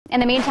In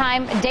the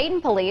meantime,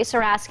 Dayton police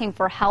are asking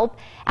for help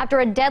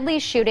after a deadly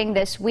shooting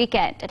this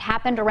weekend. It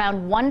happened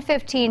around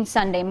 1:15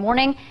 Sunday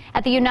morning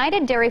at the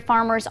United Dairy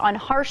Farmers on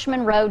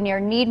Harshman Road near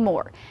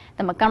Needmore.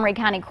 The Montgomery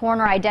County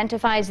coroner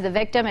identifies the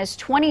victim as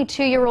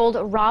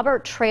 22-year-old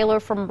Robert Traylor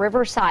from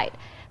Riverside.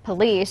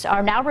 Police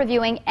are now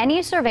reviewing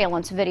any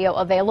surveillance video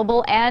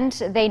available, and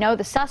they know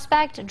the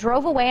suspect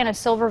drove away in a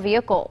silver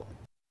vehicle.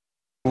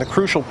 The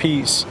crucial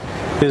piece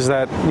is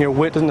that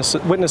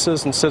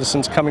witnesses and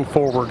citizens coming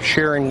forward,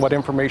 sharing what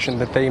information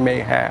that they may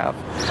have.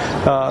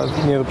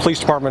 The police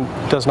department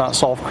does not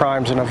solve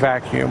crimes in a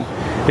vacuum.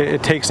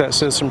 It takes that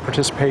citizen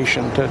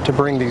participation to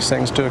bring these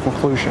things to a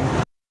conclusion.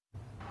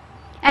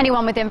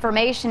 Anyone with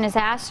information is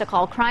asked to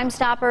call Crime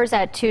Stoppers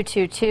at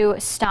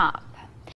 222-STOP.